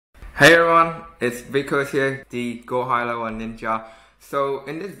Hey everyone, it's Vickers here, the Gohighlevel Ninja. So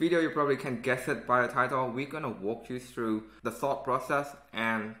in this video, you probably can guess it by the title, we're gonna walk you through the thought process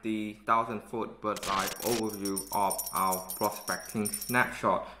and the 1,000-foot bird's eye overview of our prospecting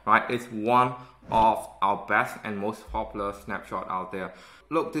snapshot, right? It's one of our best and most popular snapshot out there.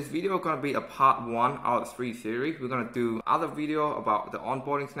 Look, this video is going to be a part 1 out of 3 series. We're going to do other video about the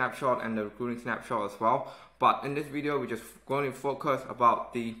onboarding snapshot and the recruiting snapshot as well. But in this video, we're just going to focus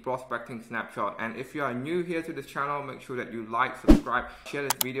about the prospecting snapshot. And if you are new here to this channel, make sure that you like, subscribe, share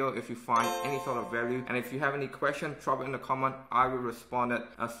this video if you find any sort of value. And if you have any questions, drop it in the comment. I will respond it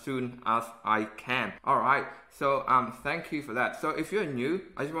as soon as I can. All right. So thank you for that. So if you're new,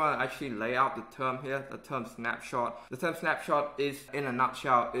 I just want to actually lay out the term here, the term snapshot. The term snapshot is, in a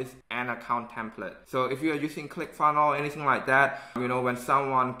nutshell, is an account template. So if you're using ClickFunnels or anything like that, you know, when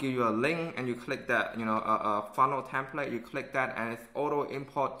someone give you a link and you click that, you know, a funnel template, you click that and it's auto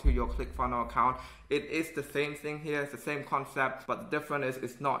import to your ClickFunnels account. It is the same thing here, it's the same concept, but the difference is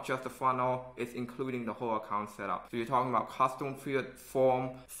it's not just a funnel, it's including the whole account setup. So you're talking about custom field,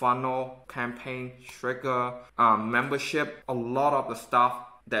 form, funnel, campaign, trigger, membership, a lot of the stuff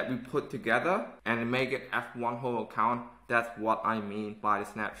that we put together and make it as one whole account. That's what I mean by the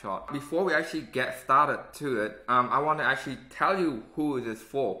snapshot. Before we actually get started to it, I want to actually tell you who it is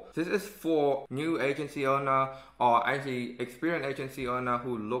for. This is for new agency owner or actually experienced agency owner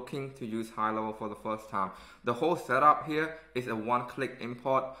who looking to use Highlevel for the first time. The whole setup here is a one-click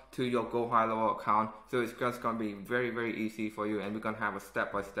import to your Gohighlevel account. So it's just going to be very, very easy for you. And we're going to have a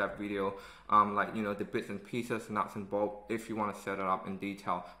step-by-step video, like, you know, the bits and pieces, nuts and bolts, if you want to set it up in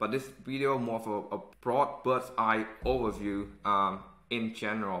detail. But this video more of a broad bird's eye overview in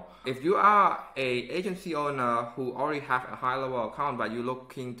general. If you are a agency owner who already have a Highlevel account but you're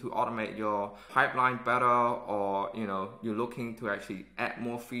looking to automate your pipeline better, or you know, you're looking to actually add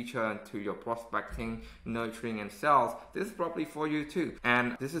more feature to your prospecting, nurturing and sales, this is probably for you too.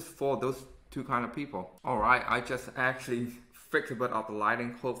 And this is for those two kind of people. Alright, I just actually fixed a bit of the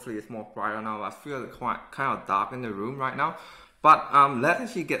lighting. Hopefully it's more brighter now. I feel it's quite kind of dark in the room right now. But let's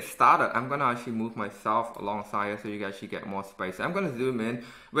actually get started. I'm going to actually move myself alongside here so you guys should get more space. I'm going to zoom in.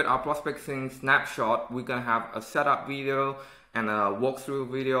 With our prospecting snapshot, we're going to have a setup video and a walkthrough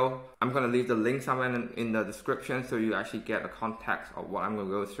video. I'm going to leave the link somewhere in the description so you actually get a context of what I'm going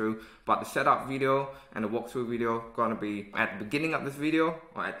to go through. But the setup video and the walkthrough video are going to be at the beginning of this video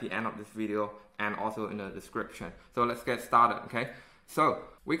or at the end of this video and also in the description. So let's get started, okay? So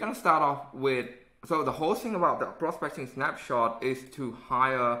we're going to start off with, so the whole thing about the prospecting snapshot is to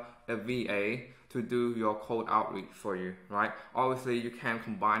hire a VA to do your cold outreach for you, right? Obviously, you can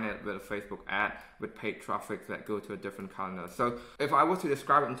combine it with a Facebook ad with paid traffic that go to a different calendar. So if I was to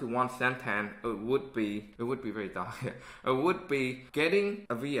describe it into one sentence, it would be very dark here. It would be getting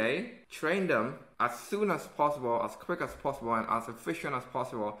a VA, train them as soon as possible, as quick as possible, and as efficient as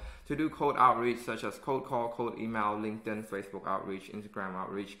possible to do cold outreach such as cold call, cold email, LinkedIn, Facebook outreach, Instagram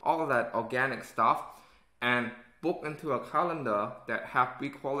outreach, all of that organic stuff, and book into a calendar that have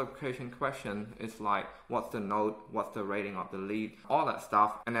pre-qualification question. Is like, what's the note, what's the rating of the lead, all that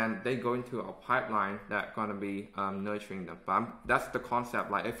stuff, and then they go into a pipeline that's gonna be nurturing them. But that's the concept.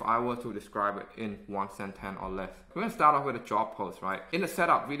 Like if I were to describe it in one sentence or less. We're gonna start off with a job post, right? In the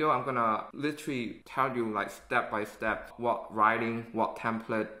setup video, I'm gonna literally tell you like step by step what writing, what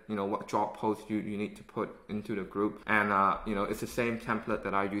template, you know, what job post you need to put into the group. And you know, it's the same template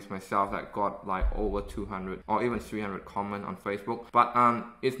that I use myself that got like over 200 or even 300 comments on Facebook. But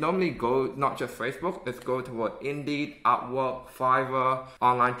it's normally go not just Facebook, it's go toward Indeed, Upwork, Fiverr,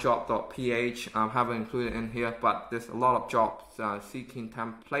 onlinejob.ph. Haven't included in here, but there's a lot of jobs seeking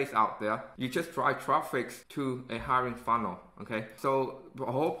templates out there. You just drive traffic to a hiring funnel, okay? So the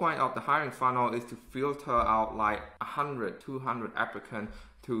whole point of the hiring funnel is to filter out like 100, 200 applicants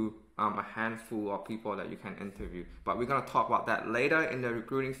to a handful of people that you can interview. But we're going to talk about that later in the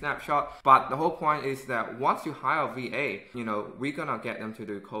recruiting snapshot. But the whole point is that once you hire a VA, you know, we're going to get them to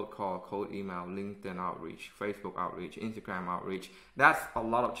do cold call, cold email, LinkedIn outreach, Facebook outreach, Instagram outreach. That's a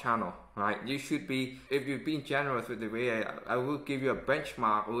lot of channel, right? You should be, if you're being generous with the VA, I will give you a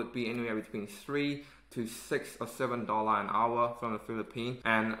benchmark. It would be anywhere between $3 to $6 or $7 an hour from the Philippines,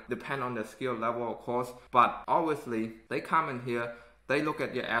 and depend on the skill level, of course. But obviously, they come in here, they look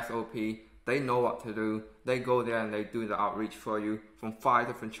at your SOP, they know what to do, They go there and they do the outreach for you from 5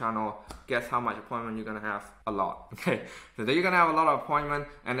 different channels. Guess how much appointment you're gonna have? A lot. Okay, so then you're gonna have a lot of appointment,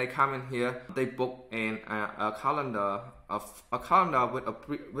 and they come in here, they book in a calendar, a calendar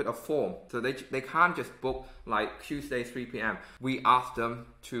with a form. So they can't just book like Tuesday 3 p.m. We ask them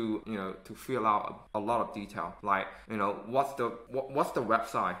to to fill out a lot of detail, like what's the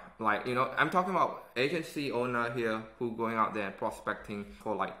website, like I'm talking about agency owner here who going out there and prospecting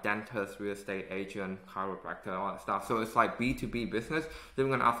for like dentist, real estate agent, chiropractor, all that stuff. So it's like B2B business. Then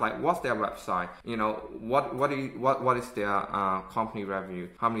we're gonna ask like what's their website, what is their company revenue,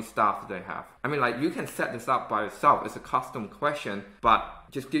 how many staff do they have. I mean, like, you can set this up by yourself. It's a custom question, but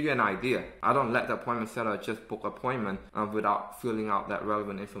just give you an idea. I don't let the appointment setter just book appointment without filling out that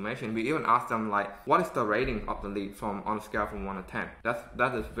relevant information. We even ask them like, what is the rating of the lead on a scale from 1 to 10?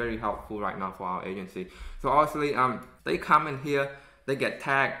 That is very helpful right now for our agency. So obviously, they come in here, they get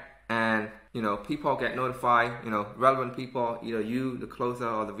tagged, and people get notified. Relevant people, either you, the closer,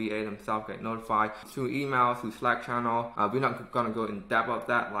 or the VA themselves get notified through email, through Slack channel. We're not gonna go in depth of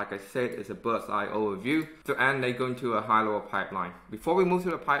that. Like I said, it's a bird's eye overview. So, and they go into a high level pipeline. Before we move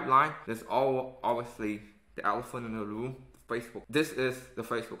to the pipeline, there's obviously the elephant in the room, Facebook. This is the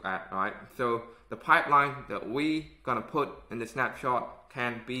Facebook ad, right? So the pipeline that we gonna put in the snapshot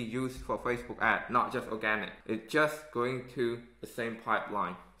can be used for Facebook ad, not just organic. It's just going to the same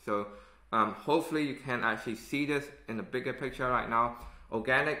pipeline. So hopefully you can actually see this in the bigger picture right now.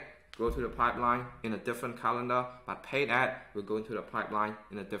 Organic, go to the pipeline in a different calendar, but paid ad will go into the pipeline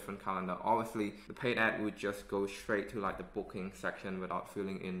in a different calendar. Obviously, the paid ad would just go straight to like the booking section without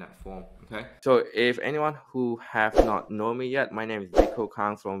filling in that form, okay? So if anyone who have not known me yet, my name is Vico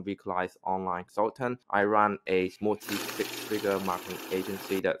Kang from Vocalize Online Consultant. I run a multi-six-figure marketing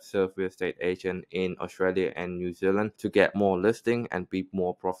agency that serves real estate agents in Australia and New Zealand to get more listing and be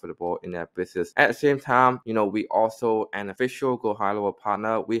more profitable in their business. At the same time, we also an official Gohighlevel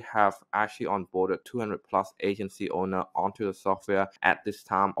partner. We have actually onboarded 200 plus agency owner onto the software at this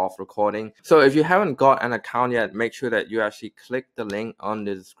time of recording. So if you haven't got an account yet, make sure that you actually click the link on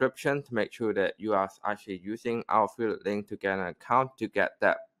the description to make sure that you are actually using our affiliate link to get an account to get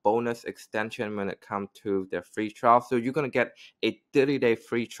that bonus extension when it comes to the free trial. So you're going to get a 30-day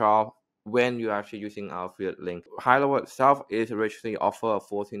free trial when you're actually using our affiliate link. Highlevel itself is originally offer a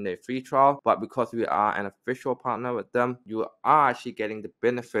 14-day free trial, but because we are an official partner with them, you are actually getting the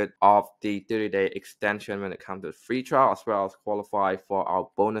benefit of the 30-day extension when it comes to the free trial, as well as qualify for our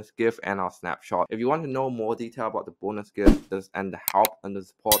bonus gift and our snapshot. If you want to know more detail about the bonus gift and the help and the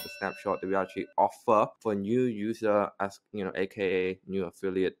support, the snapshot that we actually offer for new user, as aka new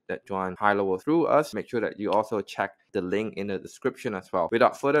affiliate that join Highlevel through us, make sure that you also check the link in the description as well.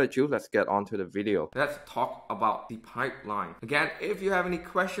 Without further ado, let's get on to the video. Let's talk about the pipeline. Again, if you have any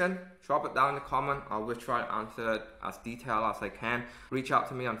question, drop it down in the comment. I will try to answer it as detailed as I can. Reach out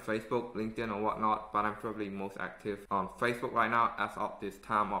to me on Facebook, LinkedIn, or whatnot, but I'm probably most active on Facebook right now as of this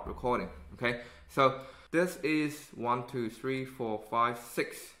time of recording. Okay, so this is 1, 2, 3, 4, 5,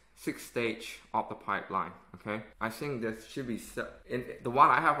 6 stage of the pipeline. Okay, I think there should be the one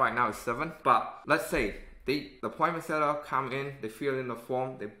I have right now is 7, but let's say the appointment setter come in, they fill in the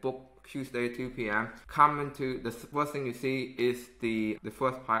form, they book Tuesday 2 p.m. Come into the first thing you see is the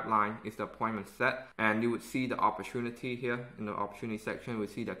first pipeline is the appointment set, and you would see the opportunity here in the opportunity section. We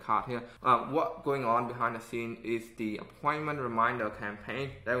see the card here. What going on behind the scene is the appointment reminder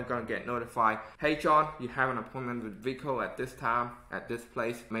campaign. They're gonna get notified. Hey John, you have an appointment with Vico at this time at this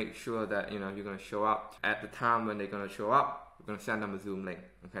place. Make sure that you're gonna show up at the time when they're gonna show up. We're gonna send them a Zoom link.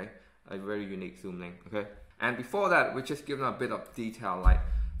 Okay. A very unique Zoom link, okay? And before that, we just give them a bit of detail, like,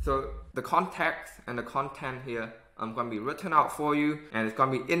 so the context and the content here, I'm going to be written out for you, and it's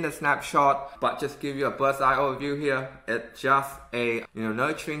going to be in the snapshot, but just give you a bird's eye overview here. It's just a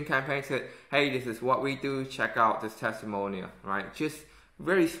nurturing campaign. Said, hey, this is what we do, check out this testimonial, right? Just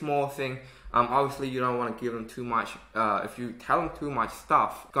very small thing. Obviously you don't want to give them too much. If you tell them too much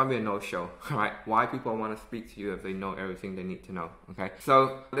stuff, it's gonna be a no-show, right? Why people want to speak to you if they know everything they need to know, okay?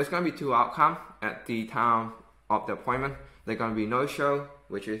 So there's gonna be 2 outcomes at the time of the appointment. They're gonna be no-show,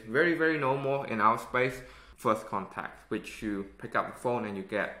 which is very, very normal in our space. First contact, which you pick up the phone and you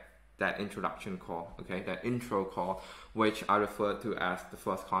get that introduction call, okay, that intro call, which I refer to as the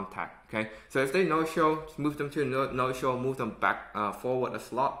first contact, okay. So if they no-show, move them to no-show, move them back forward a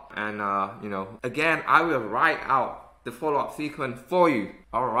slot, and again, I will write out the follow-up sequence for you.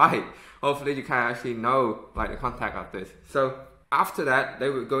 All right, hopefully you can actually know like the contact of this. So after that, they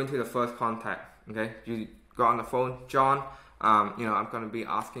will go into the first contact, okay. You go on the phone, John, I'm going to be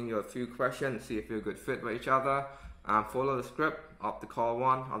asking you a few questions, see if you're a good fit with each other. Follow the script of the call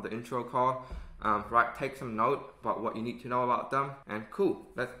 1, of the intro call. right, take some note about what you need to know about them, and cool,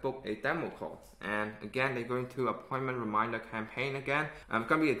 let's book a demo call. And again, they're going to appointment reminder campaign again. It's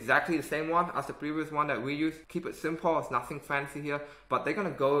going to be exactly the same one as the previous one that we used. Keep it simple, it's nothing fancy here, but they're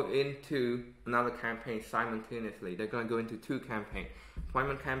going to go into another campaign simultaneously. They're going to go into two campaigns,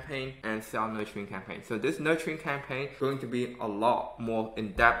 appointment campaign and sale nurturing campaign. So this nurturing campaign is going to be a lot more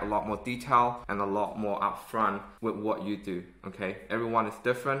in-depth, a lot more detailed, and a lot more upfront with what you do, okay? Everyone is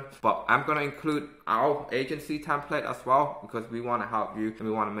different, but I'm going to include our agency template as well, because we want to help you and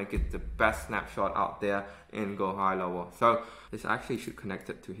we want to make it the best snapshot out there in Gohighlevel. So this actually should connect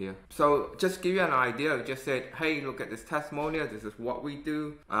it to here. So just give you an idea, just said, hey, look at this testimonial, this is what we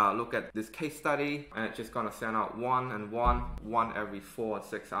do, look at this case study, and it's just gonna send out one every 4 or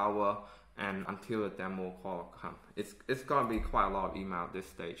 6 hours, and until the demo call comes. It's gonna be quite a lot of email at this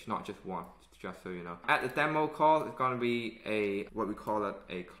stage, not just one, just so you know. At the demo call, it's gonna be a, what we call it,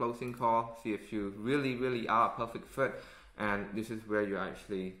 a closing call, see if you really are a perfect fit. And this is where you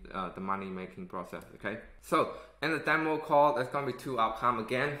actually, the money making process, okay? So in the demo call, there's gonna be two outcomes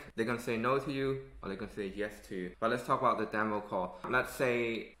again. They're gonna say no to you, or they're gonna say yes to you. But let's talk about the demo call. Let's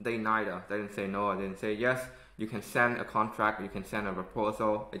say they neither, they didn't say no or they didn't say yes. You can send a contract, you can send a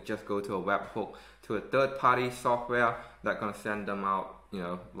proposal. It just go to a webhook to a third-party software that's gonna send them out, you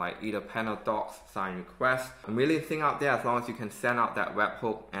know, like either panel docs, sign requests. A million things out there, as long as you can send out that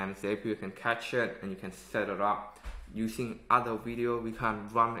webhook and say if you can catch it and you can set it up. Using other video, we can't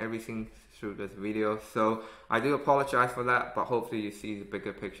run everything through this video, so I do apologize for that, but hopefully you see the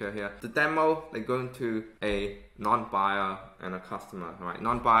bigger picture here. The demo, they're going to a non-buyer and a customer, right?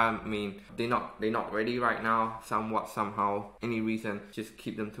 Non-buyer mean they're not ready right now, somehow, any reason, just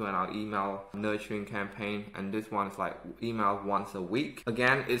keep them to our email nurturing campaign, and this one is like email once a week.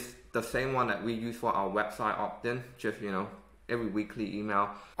 Again, it's the same one that we use for our website opt-in, just, you know, every weekly email.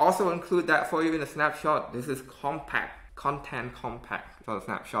 Also include that for you in the snapshot. This is compact, content compact for the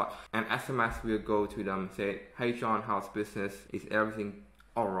snapshot. And SMS will go to them, say, hey John, how's business? Is everything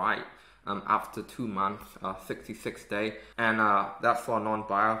alright? After 2 months, 66 days, and that's for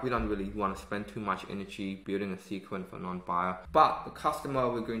non-buyer. We don't really want to spend too much energy building a sequence for non-buyer. But the customer,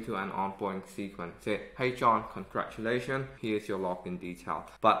 we're going to an onboarding sequence. Say, hey John, congratulations, here's your login detail.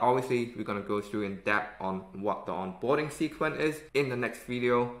 But obviously, we're going to go through in depth on what the onboarding sequence is in the next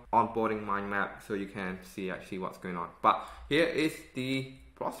video, onboarding mind map, so you can see actually what's going on. But here is the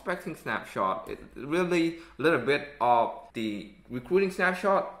prospecting snapshot. It's really a little bit of the recruiting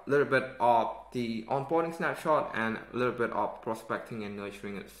snapshot, a little bit of the onboarding snapshot, and a little bit of prospecting and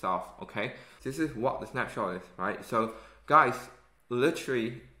nurturing itself, okay? This is what the snapshot is, right? So guys,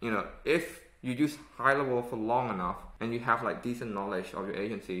 literally, you know, if you use Highlevel for long enough and you have like decent knowledge of your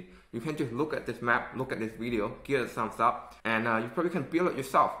agency, you can just look at this map, look at this video, give it a thumbs up, and you probably can build it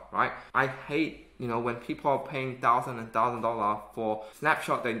yourself, right? I hate, you know, when people are paying $1,000 and $1,000 for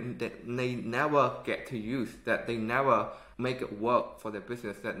snapshot that they never get to use, that they never make it work for their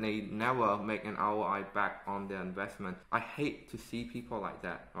business, that they never make an ROI back on their investment. I hate to see people like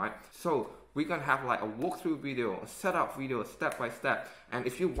that, right? So we're gonna have like a walkthrough video, a setup video, step by step. And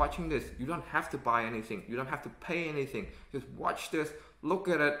if you're watching this, you don't have to buy anything, you don't have to pay anything. Just watch this, look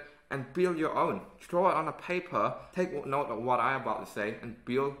at it, and build your own. Draw it on a paper, take note of what I'm about to say, and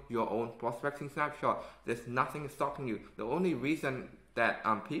build your own prospecting snapshot. There's nothing stopping you. The only reason that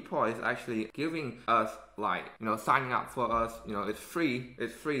people is actually giving us, like, you know, signing up for us, you know, it's free.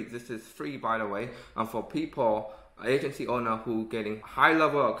 This is free, by the way. For people, agency owner who getting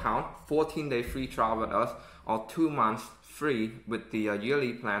Highlevel account, 14-day free trial with us, or 2 months free with the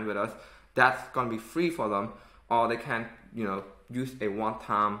yearly plan with us, that's gonna be free for them. Or they can, you know, use a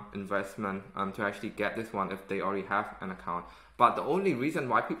one-time investment to actually get this one if they already have an account. But the only reason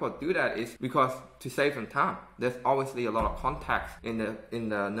why people do that is because to save them time. There's obviously a lot of contacts in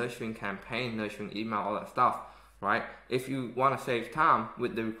the nurturing campaign, nurturing email, all that stuff, right? If you want to save time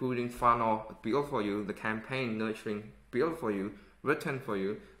with the recruiting funnel built for you, the campaign nurturing built for you, written for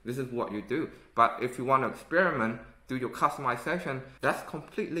you, this is what you do. But if you want to experiment, do your customization, that's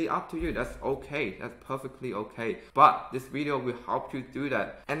completely up to you. That's okay, that's perfectly okay. But this video will help you do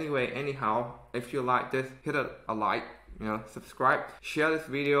that. Anyway, anyhow, if you like this, hit a like, you know, subscribe, share this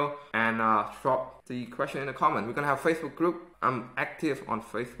video, and drop the question in the comment. We're gonna have a Facebook group. I'm active on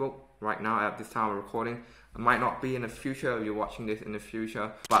Facebook right now at this time of recording. I might not be in the future if you're watching this in the future,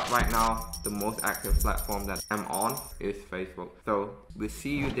 but right now the most active platform that I'm on is Facebook. So we'll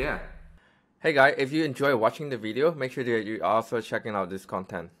see you there. Hey guys, if you enjoy watching the video, make sure that you're also checking out this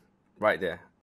content right there.